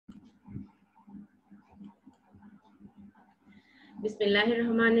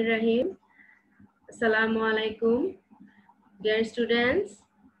Bismillahirrahmanirrahim. Assalamu alaikum. Dear students,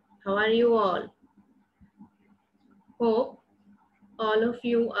 how are you all? Hope all of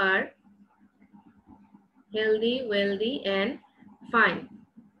you are healthy, wealthy and fine.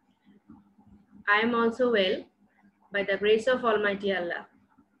 I am also well by the grace of Almighty Allah.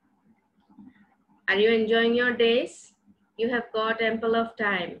 Are you enjoying your days? You have got ample of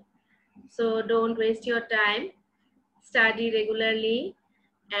time. So don't waste your time. Study regularly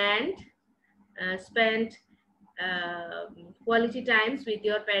and spend quality times with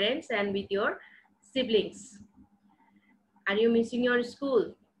your parents and with your siblings. Are you missing your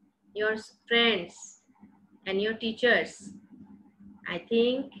school, your friends and your teachers? I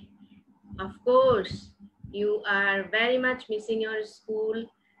think, of course, you are very much missing your school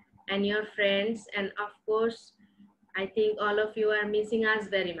and your friends, and of course, I think all of you are missing us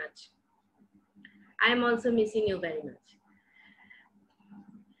very much. I am also missing you very much.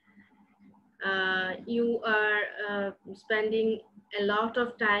 You are spending a lot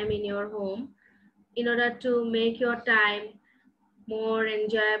of time in your home in order to make your time more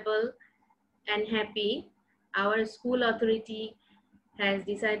enjoyable and happy. Our school authority has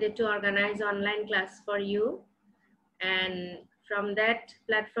decided to organize online class for you, and from that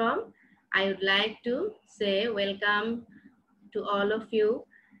platform I would like to say welcome to all of you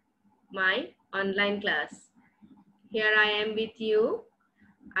my online class. Here I am with you.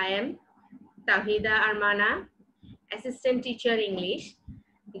 I am Tawhida Armana, Assistant Teacher English,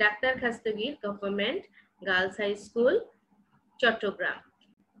 Dr. Khastagir Government Girls High School, Chattogram.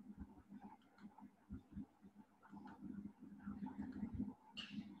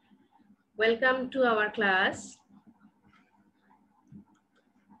 Welcome to our class.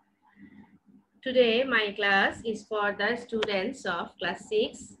 Today my class is for the students of class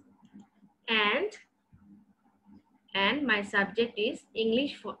 6 and my subject is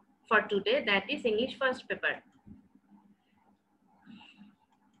English for today, that is English first paper.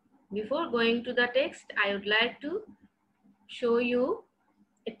 Before going to the text, I would like to show you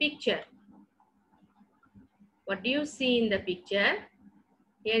a picture. What do you see in the picture?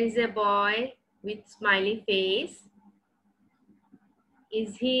 Here is a boy with smiley face.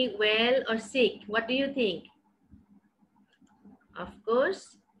 Is he well or sick? What do you think? Of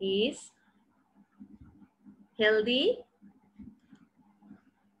course, he is healthy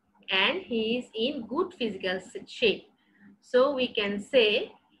and he is in good physical shape. So we can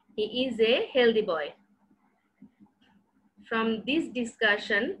say he is a healthy boy. From this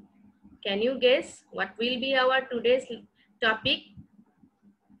discussion, can you guess what will be our today's topic?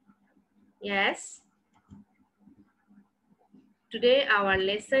 Yes. Today our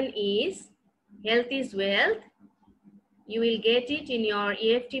lesson is Health is Wealth. You will get it in your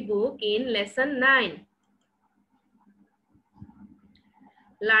EFT book in lesson 9.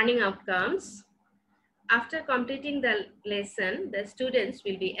 Learning outcomes. After completing the lesson, the students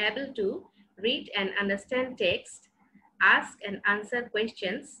will be able to read and understand text, ask and answer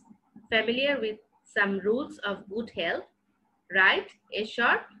questions, familiar with some rules of good health, write a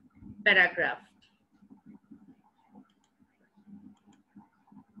short paragraph.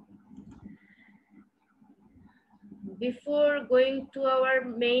 Before going to our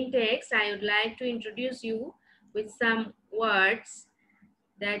main text, I would like to introduce you with some words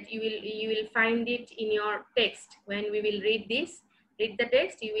that you will find it in your text. When we will read the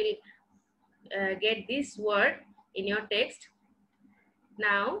text, you will get this word in your text.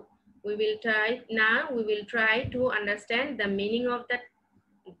 Now we will try to understand the meaning of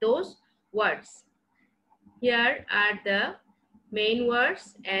those words. Here are the main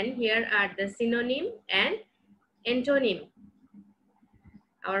words and here are the synonym and antonym.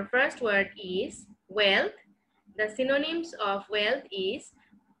 Our first word is wealth. The synonyms of wealth is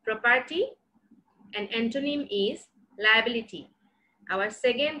property and antonym is liability. Our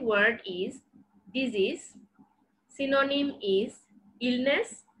second word is disease. Synonym is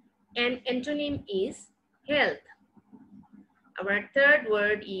illness and antonym is health. Our third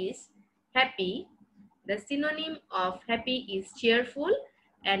word is happy. The synonym of happy is cheerful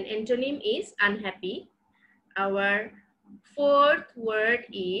and antonym is unhappy. Our fourth word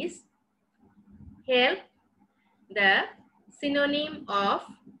is help. The synonym of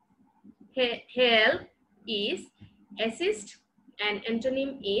help is assist and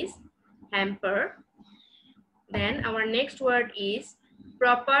antonym is hamper. Then our next word is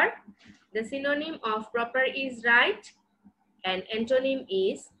proper. The synonym of proper is right and antonym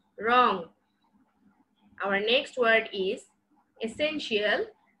is wrong. Our next word is essential.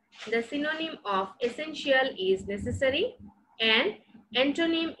 The synonym of essential is necessary and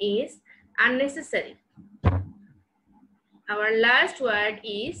antonym is unnecessary. Our last word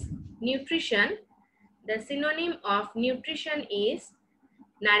is nutrition. The synonym of nutrition is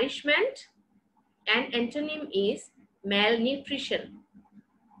nourishment and antonym is malnutrition.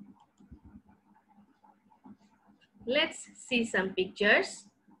 Let's see some pictures.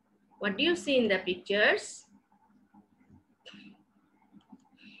 What do you see in the pictures?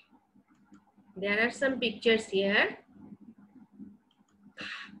 There are some pictures here.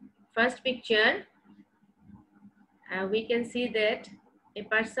 First picture, we can see that a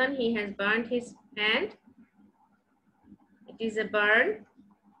person, he has burned his hand. It is a burn.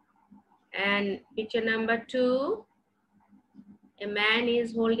 And picture number 2, a man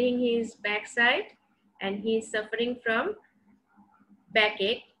is holding his backside and he is suffering from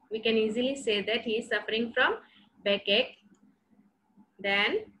backache. We can easily say that he is suffering from backache.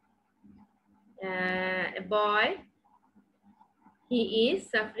 Then a boy, he is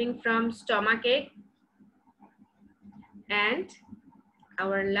suffering from stomachache. And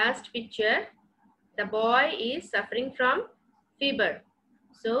our last picture, the boy is suffering from fever.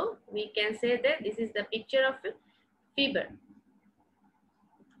 So we can say that this is the picture of fever.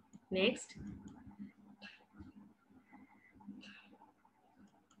 Next.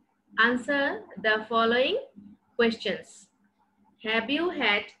 Answer the following questions. Have you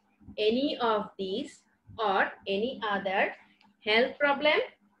had any of these or any other health problem?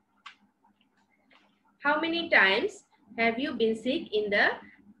 How many times have you been sick in the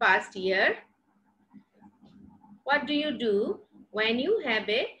past year? What do you do when you have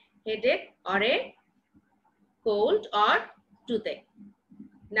a headache or a cold or toothache?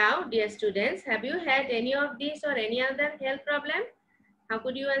 Now, dear students, have you had any of these or any other health problem? How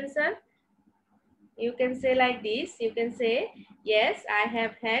could you answer? You can say like this. You can say, yes, I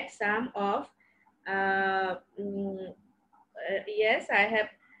have had some of, yes, I have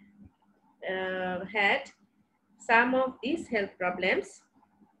had some of these health problems.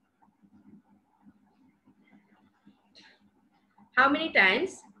 How many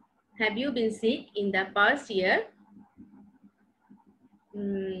times have you been sick in the past year?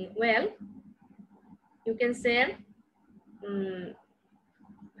 Well, you can say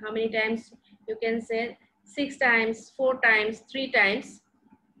how many times? You can say 6 times, 4 times, 3 times.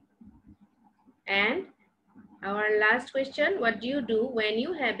 And our last question, what do you do when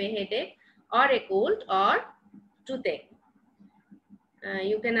you have a headache or a cold or toothache?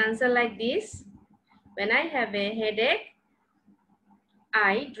 You can answer like this. When I have a headache,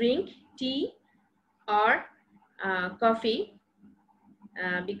 I drink tea or coffee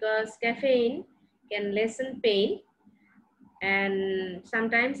because caffeine can lessen pain. And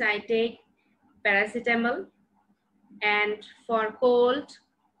sometimes I take paracetamol. And for cold,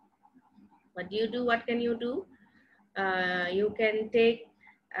 what do you do? What can you do? You can take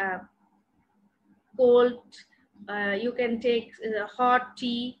cold, you can take hot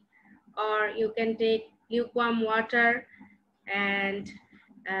tea, or you can take lukewarm water. And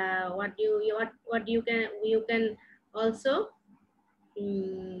you can also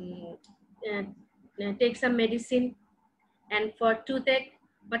take some medicine. And for toothache,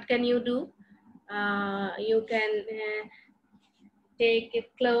 what can you do? You can take a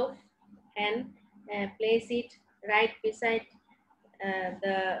clove and place it right beside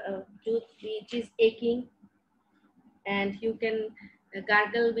the tooth which is aching, and you can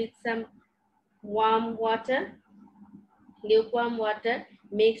gargle with some warm water, lukewarm water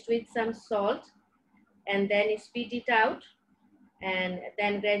mixed with some salt, and then spit it out, and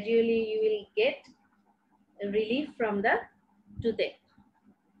then gradually you will get relief from the toothache.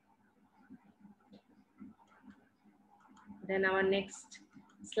 Then our next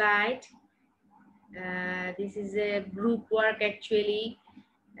slide. This is a group work actually,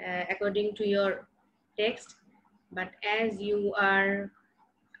 according to your text, but as you are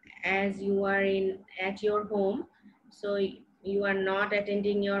at your home, so you are not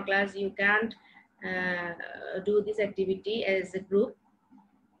attending your class, you can't do this activity as a group.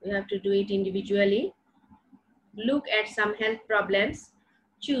 You have to do it individually. Look at some health problems.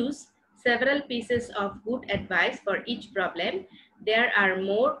 Choose several pieces of good advice for each problem. There are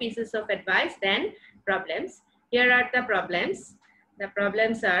more pieces of advice than problems. Here are the problems. The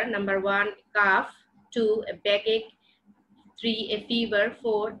problems are: number 1, cough; 2, a backache; 3, a fever;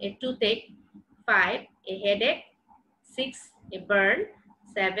 4, a toothache; 5, a headache; 6, a burn;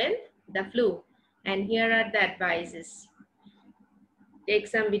 7, the flu. And here are the advices. Take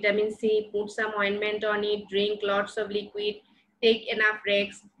some vitamin C, put some ointment on it, drink lots of liquid, take enough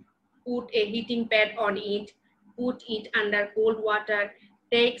rest, put a heating pad on it, put it under cold water,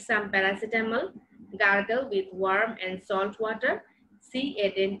 take some paracetamol, gargle with warm and salt water, see a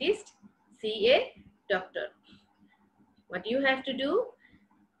dentist, see a doctor. What you have to do?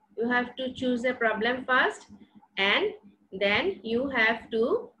 You have to choose a problem first, and then you have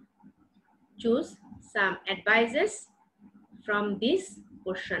to choose some advices from this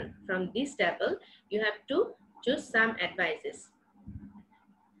portion, from this table. You have to choose some advices.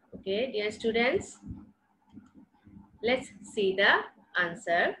 Okay, dear students, let's see the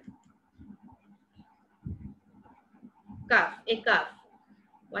answer. Cough, a cough.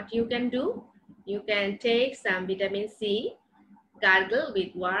 What you can do? You can take some vitamin C, gargle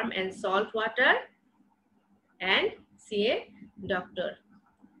with warm and salt water, and see a doctor.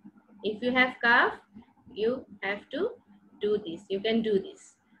 If you have cough, you have to do this. You can do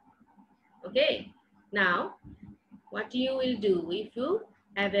this. Okay. Now, what you will do if you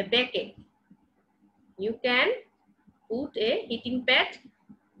have a backache? You can put a heating pad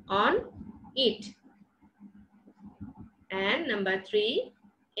on it. And number 3,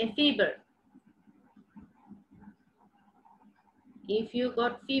 a fever. If you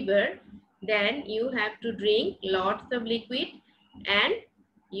got fever, then you have to drink lots of liquid, and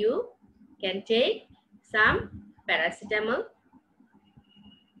you can take some paracetamol,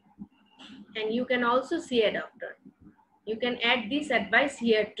 and you can also see a doctor. You can add this advice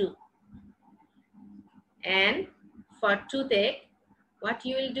here too. And for toothache, what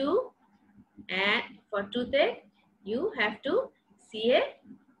you will do? And for toothache, you have to see a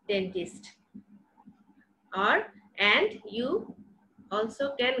dentist. And you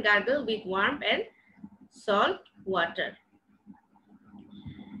also can gargle with warm and salt water.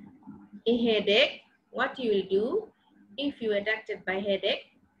 A headache, what you will do? If you are affected by headache,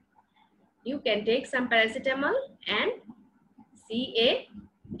 you can take some paracetamol and see a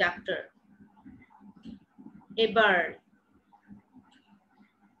doctor. A burn,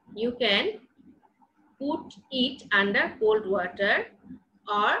 you can put it under cold water,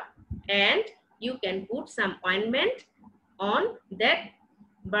 and you can put some ointment on that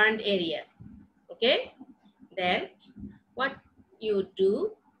burned area. Okay, then what you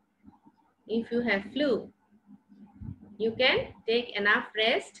do? If you have flu, you can take enough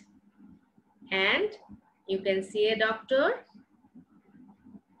rest, and you can see a doctor.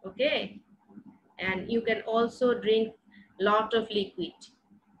 Okay, and you can also drink lot of liquid.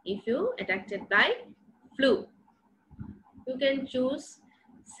 If you affected by flu, you can choose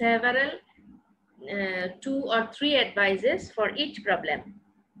several 2 or 3 advices for each problem.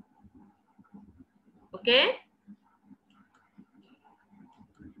 Okay.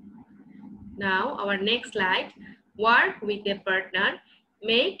 Now our next slide. Work with a partner.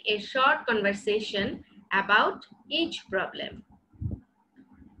 Make a short conversation about each problem.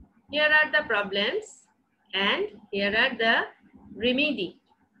 Here are the problems, and here are the remedy.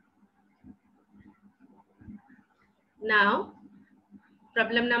 Now,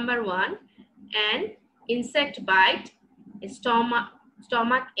 problem number 1, an insect bite, a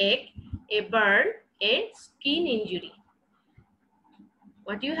stomach ache, a burn, a skin injury.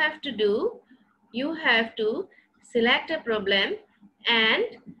 What you have to do? You have to select a problem, and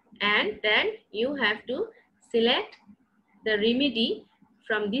then you have to select the remedy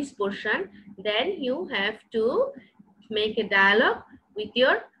from this portion. Then you have to make a dialogue with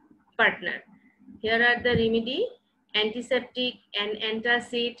your partner. Here are the remedy: antiseptic and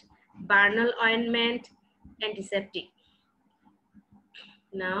antacid, Barnal ointment, antiseptic.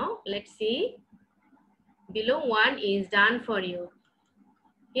 Now let's see. Below one is done for you.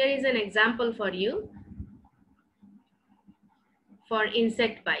 Here is an example for you for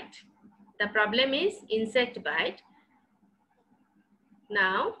insect bite. The problem is insect bite.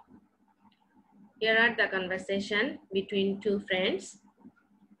 Now, here are the conversation between 2 friends.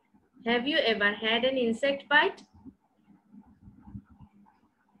 Have you ever had an insect bite?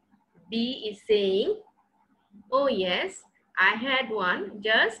 B is saying, oh yes, I had one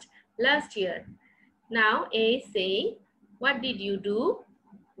just last year. Now A is saying, what did you do?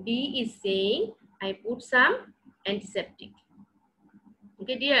 B is saying, I put some antiseptic.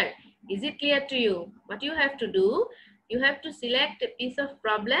 Okay dear, is it clear to you? What you have to do? You have to select a piece of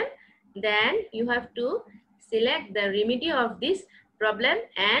problem, then you have to select the remedy of this problem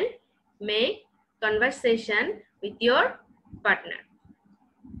and make conversation with your partner.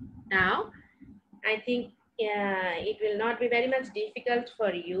 Now, I think it will not be very much difficult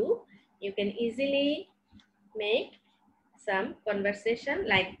for you. You can easily make some conversation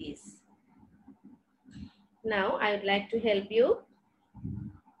like this. Now, I would like to help you.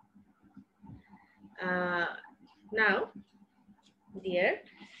 Now, dear,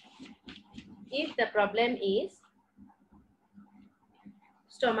 if the problem is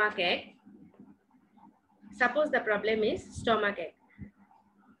stomachache, suppose the problem is stomachache,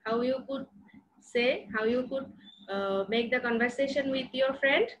 how you could say, how you could make the conversation with your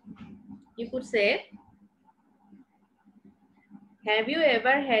friend. You could say, have you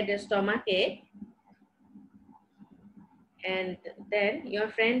ever had a stomach ache? And then your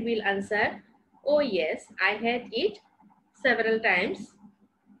friend will answer, oh yes, I had it several times.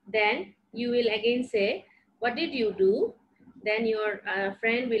 Then you will again say, what did you do? Then your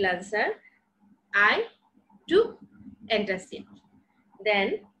friend will answer, I took antacid.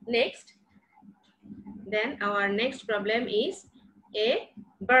 Then our next problem is a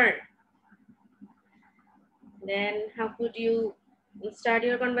burn. Then how could you start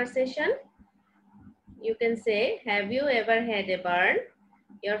your conversation? You can say, have you ever had a burn?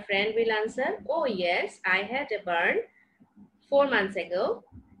 Your friend will answer, oh yes, I had a burn 4 months ago.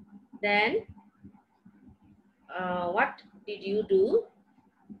 Then what did you do?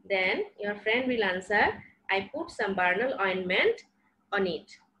 Then your friend will answer, I put some burnal ointment on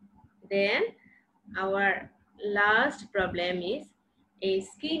it. Then our last problem is a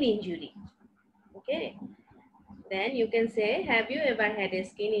skin injury. Okay. Then you can say, have you ever had a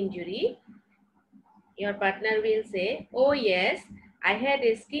skin injury? Your partner will say, oh yes, I had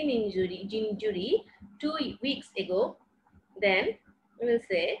a skin injury 2 weeks ago. Then you will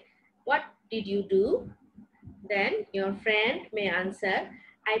say, what did you do? Then your friend may answer,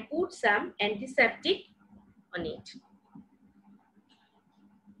 I put some antiseptic on it.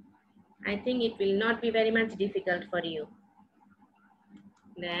 I think it will not be very much difficult for you.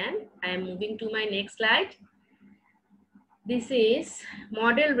 Then I am moving to my next slide. This is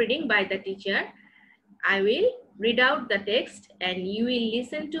model reading by the teacher. I will read out the text and you will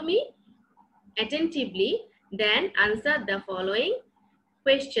listen to me attentively, then answer the following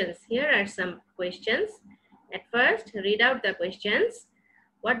questions. Here are some questions. At first, read out the questions.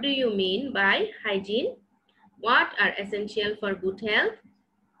 What do you mean by hygiene? What are essential for good health?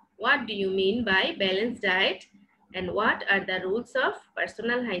 What do you mean by balanced diet? And what are the rules of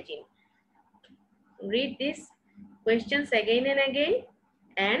personal hygiene? Read these questions again and again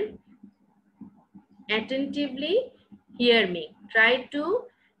and attentively hear me. Try to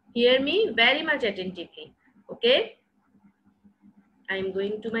hear me very much attentively. Okay? I am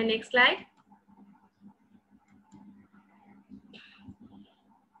going to my next slide.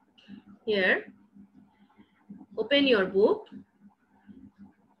 Here, open your book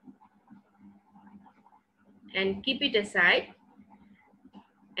and keep it aside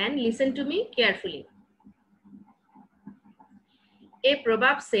and listen to me carefully. A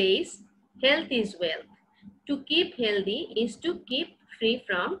proverb says, health is wealth. To keep healthy is to keep free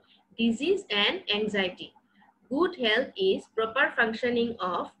from disease and anxiety. Good health is proper functioning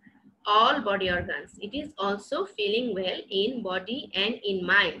of all body organs. It is also feeling well in body and in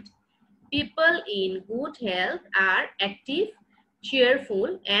mind. People in good health are active,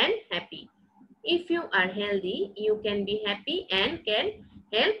 cheerful, and happy. If you are healthy, you can be happy and can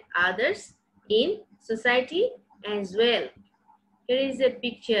help others in society as well. Here is a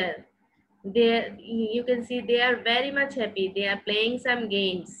picture. There you can see they are very much happy. They are playing some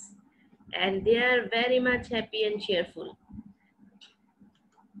games and they are very much happy and cheerful.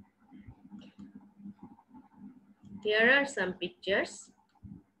 Here are some pictures.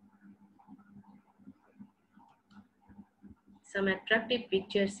 Some attractive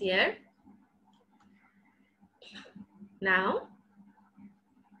pictures here. Now,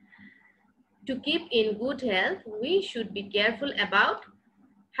 to keep in good health, we should be careful about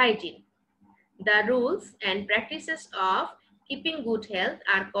hygiene. The rules and practices of keeping good health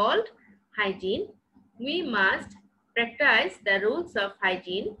are called hygiene. We must practice the rules of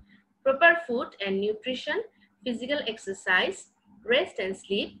hygiene. Proper food and nutrition, physical exercise, rest and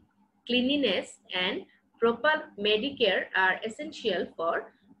sleep, cleanliness, and proper medicare are essential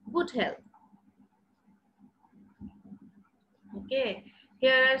for good health. Okay,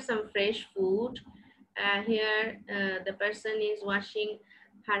 here are some fresh food. Here the person is washing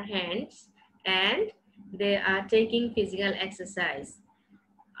her hands and they are taking physical exercise.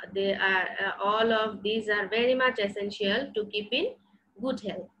 They are all of these are very much essential to keep in good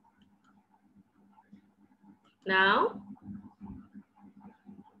health. Now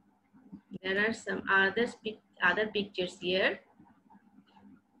there are some other pictures here.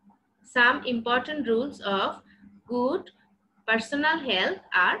 Some important rules of good personal health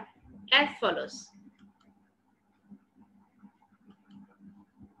are as follows.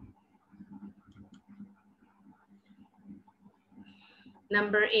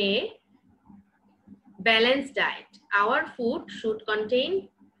 Number A, balanced diet. Our food should contain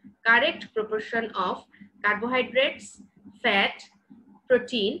correct proportion of carbohydrates, fat,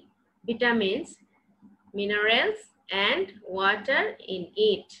 protein, vitamins, minerals, and water in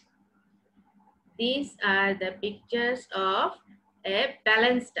it. These are the pictures of a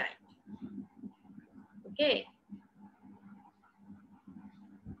balanced diet. Okay.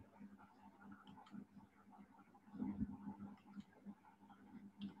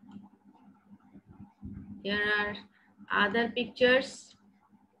 Here are other pictures.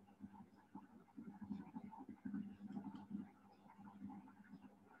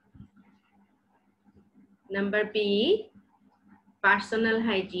 Number B, personal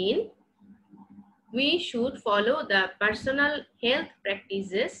hygiene. We should follow the personal health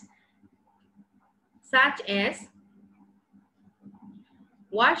practices such as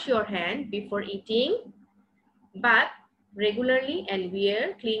wash your hand before eating, bath regularly and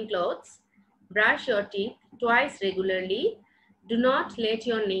wear clean clothes, brush your teeth twice regularly, do not let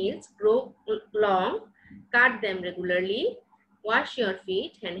your nails grow long, cut them regularly, wash your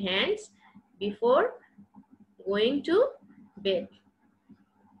feet and hands before going to bed.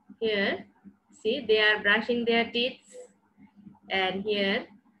 Here, see, they are brushing their teeth, and here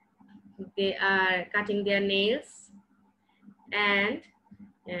they are cutting their nails, and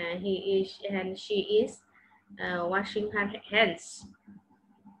she is washing her hands.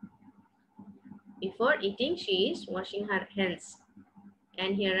 Before eating, she is washing her hands.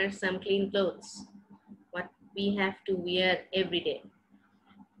 And here are some clean clothes, what we have to wear every day.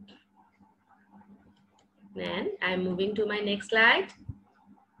 Then I'm moving to my next slide.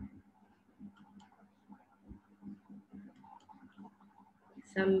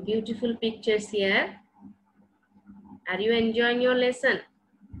 Some beautiful pictures here. Are you enjoying your lesson?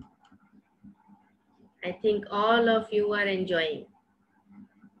 I think all of you are enjoying.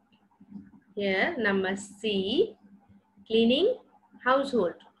 Here, number C, cleaning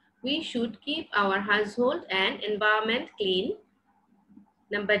household. We should keep our household and environment clean.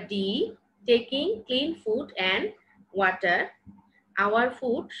 Number D, taking clean food and water. Our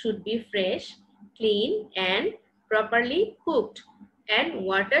food should be fresh, clean, and properly cooked, and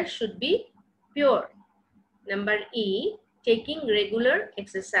water should be pure. Number E, taking regular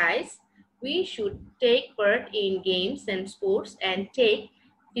exercise. We should take part in games and sports and take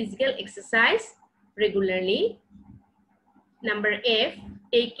physical exercise regularly. Number F,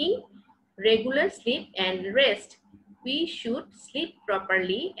 taking regular sleep and rest. We should sleep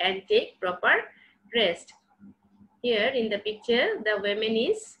properly and take proper rest. Here in the picture, the woman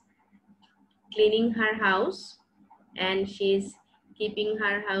is cleaning her house, and she's keeping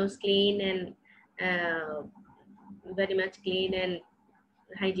her house clean and very much clean and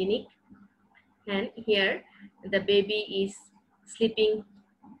hygienic. And here the baby is sleeping,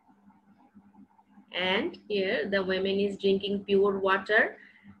 and here the woman is drinking pure water,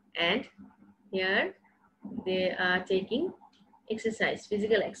 and here they are taking exercise,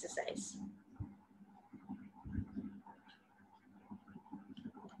 physical exercise.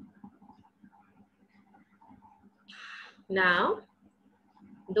 Now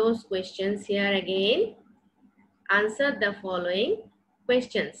those questions here again. Answer the following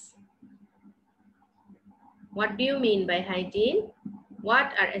questions. What do you mean by hygiene?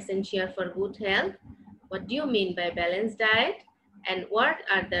 What are essential for good health? What do you mean by balanced diet? And what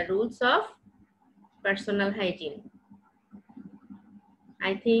are the rules of personal hygiene?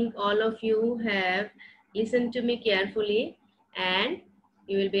 I think all of you have listened to me carefully, and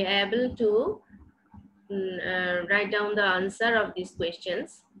you will be able to write down the answer of these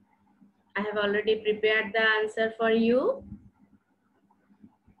questions. I have already prepared the answer for you.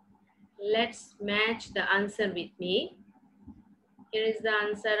 Let's match the answer with me. Here is the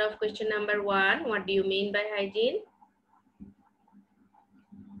answer of question number 1. What do you mean by hygiene?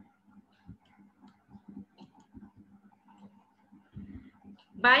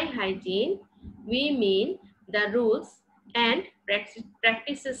 By hygiene, we mean the rules and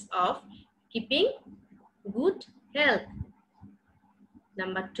practices of keeping good health.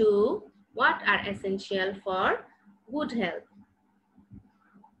 Number 2, what are essential for good health?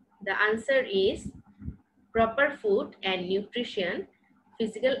 The answer is proper food and nutrition,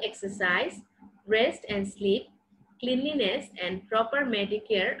 physical exercise, rest and sleep, cleanliness, and proper medical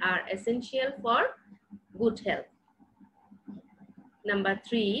care are essential for good health. Number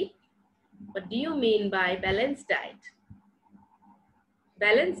 3, what do you mean by balanced diet?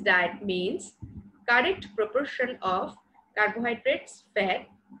 Balanced diet means correct proportion of carbohydrates, fat,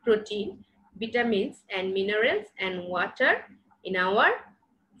 protein, vitamins and minerals and water in our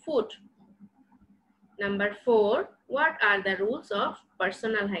food. Number 4, what are the rules of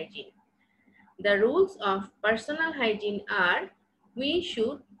personal hygiene? The rules of personal hygiene are: we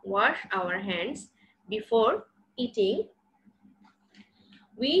should wash our hands before eating,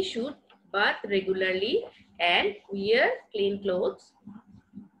 we should bath regularly and wear clean clothes,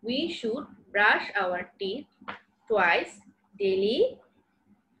 we should brush our teeth twice daily.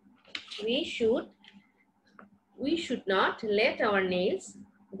 We should not let our nails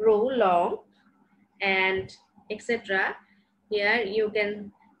grow long, and etc. Here you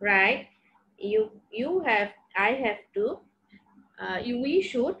can write we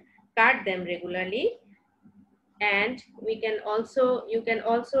should cut them regularly, and you can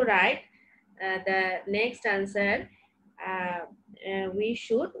also write the next answer. We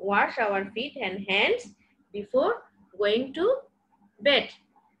should wash our feet and hands before going to bed.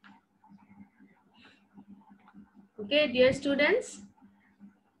 Okay, dear students,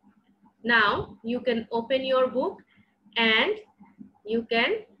 now you can open your book and you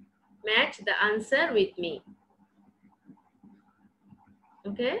can match the answer with me.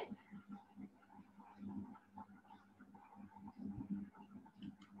 Okay.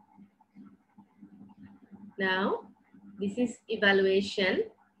 Now, this is evaluation.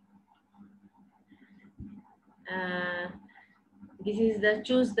 This is the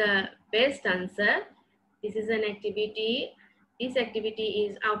choose the best answer. This is an activity. This activity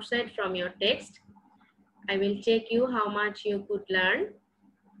is outside from your text. I will check you how much you could learn.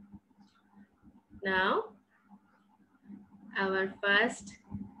 Now, our first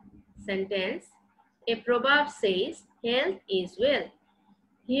sentence. A proverb says, health is wealth.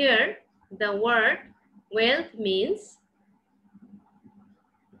 Here, the word wealth means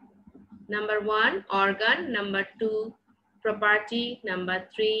number 1, organ, number 2, property, number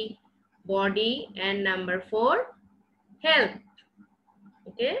 3, body, and number 4, health.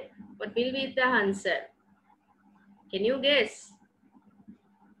 Okay, what will be the answer? Can you guess?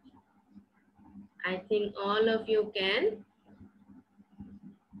 I think all of you can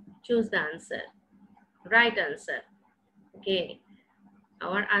choose the answer, right answer. Okay,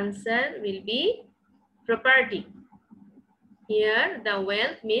 our answer will be property. Here, the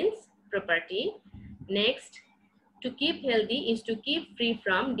wealth means property. Next, to keep healthy is to keep free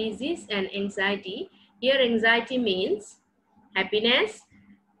from disease and anxiety. Here, anxiety means happiness,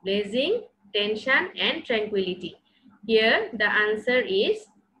 blessing, tension, and tranquility. Here, the answer is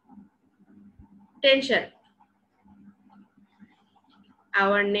tension.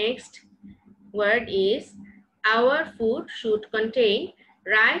 Our next word is, our food should contain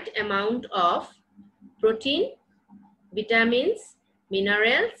right amount of protein, vitamins,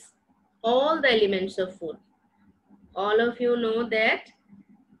 minerals, all the elements of food. All of you know that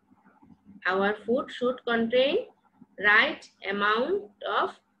our food should contain right amount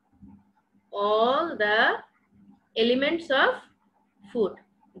of all the elements of food.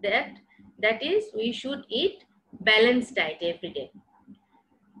 That is, we should eat balanced diet every day.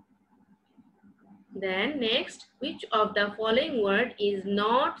 Then next, which of the following word is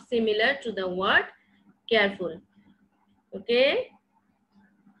not similar to the word careful? Okay,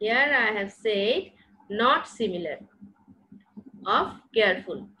 here I have said not similar of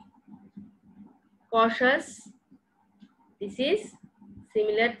careful. Cautious, this is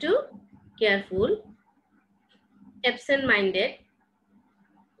similar to careful. Absent-minded,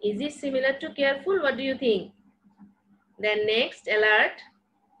 is it similar to careful? What do you think? Then next, alert,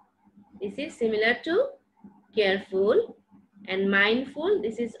 this is similar to careful. And mindful,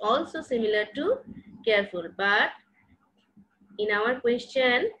 this is also similar to careful, but in our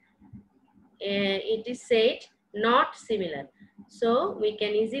question it is said not similar, so we can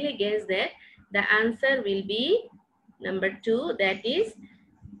easily guess that the answer will be number 2, that is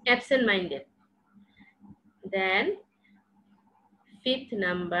absent-minded. Then fifth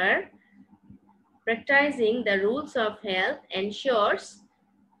number, practicing the rules of health ensures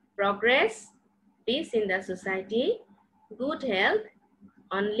progress, peace in the society, good health,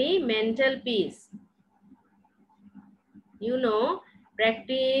 only mental peace. You know,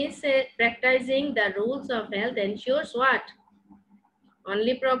 practicing the rules of health ensures what?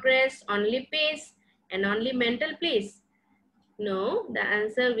 Only progress, only peace, and only mental peace. No, the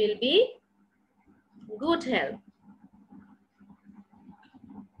answer will be good health.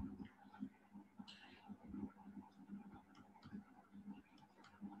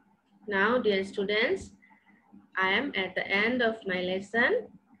 Now, dear students, I am at the end of my lesson.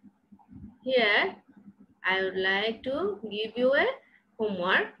 Here, I would like to give you a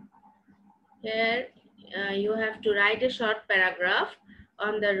homework. Here, you have to write a short paragraph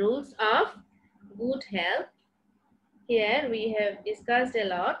on the rules of good health. Here, we have discussed a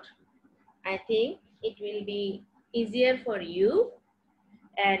lot. I think it will be easier for you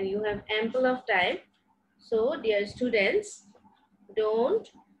and you have ample of time. So, dear students, don't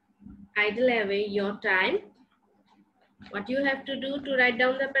idle away your time. What you have to do to write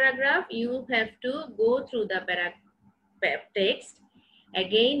down the paragraph, you have to go through the text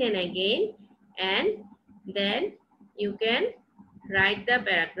again and again, and then you can write the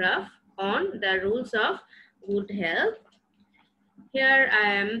paragraph on the rules of good health. Here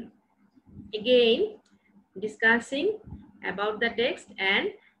I am again discussing about the text, and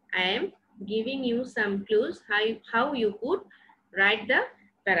I am giving you some clues how you could write the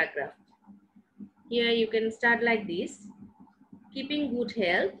paragraph. Here you can start like this. Keeping good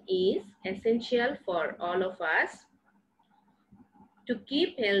health is essential for all of us. To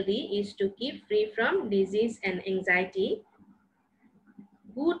keep healthy is to keep free from disease and anxiety.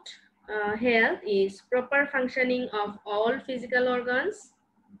 Good health is proper functioning of all physical organs.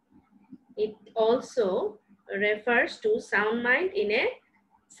 It also refers to sound mind in a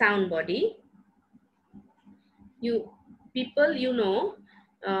sound body. People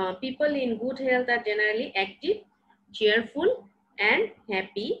in good health are generally active, cheerful, and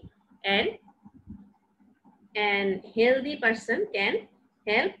happy, and an healthy person can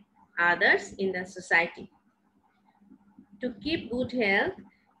help others in the society. To keep good health,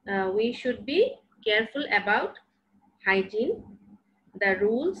 we should be careful about hygiene. The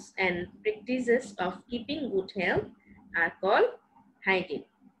rules and practices of keeping good health are called hygiene.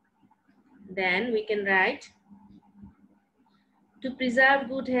 Then we can write, to preserve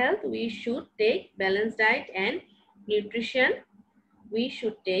good health, we should take balanced diet and nutrition. We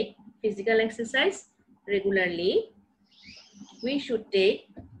should take physical exercise regularly. We should take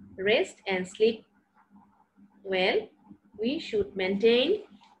rest and sleep well. We should maintain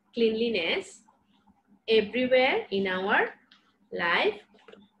cleanliness everywhere in our life.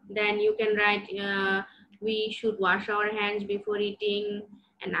 Then you can write, we should wash our hands before eating,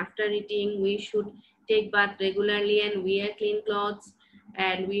 and after eating we should take bath regularly and wear clean clothes,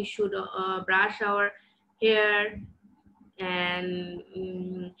 and we should brush our hair, and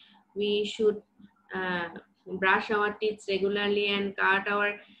we should brush our teeth regularly and cut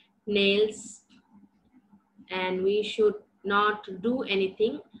our nails, and we should not do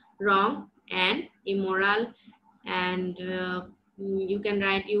anything wrong and immoral. And you can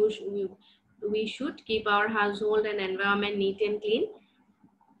write, we should keep our household and environment neat and clean,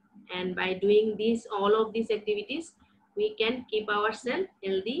 and by doing all of these activities we can keep ourselves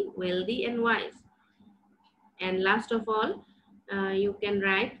healthy, wealthy, and wise. And last of all, you can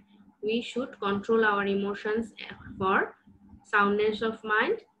write, we should control our emotions for soundness of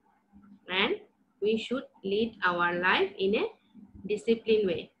mind, and we should lead our life in a disciplined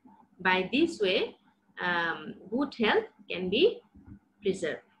way. By this way, good health can be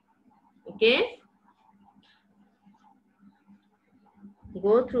preserved. Okay?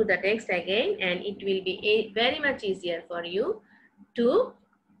 Go through the text again, and it will be very much easier for you to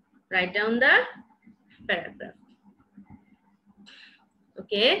write down the paragraph.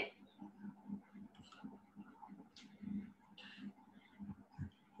 Okay?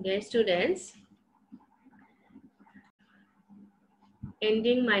 Dear students,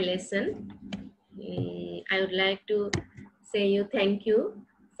 ending my lesson, I would like to say you thank you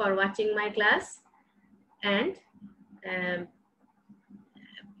for watching my class, and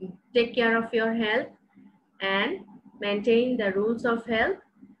take care of your health and maintain the rules of health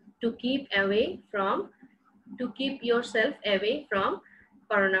to keep yourself away from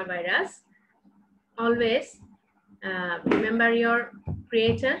coronavirus. Always remember your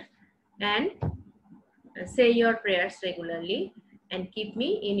Creator and say your prayers regularly, and keep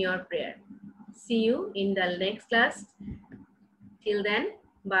me in your prayer. See you in the next class. Till then,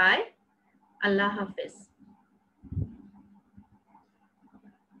 bye. Allah Hafiz.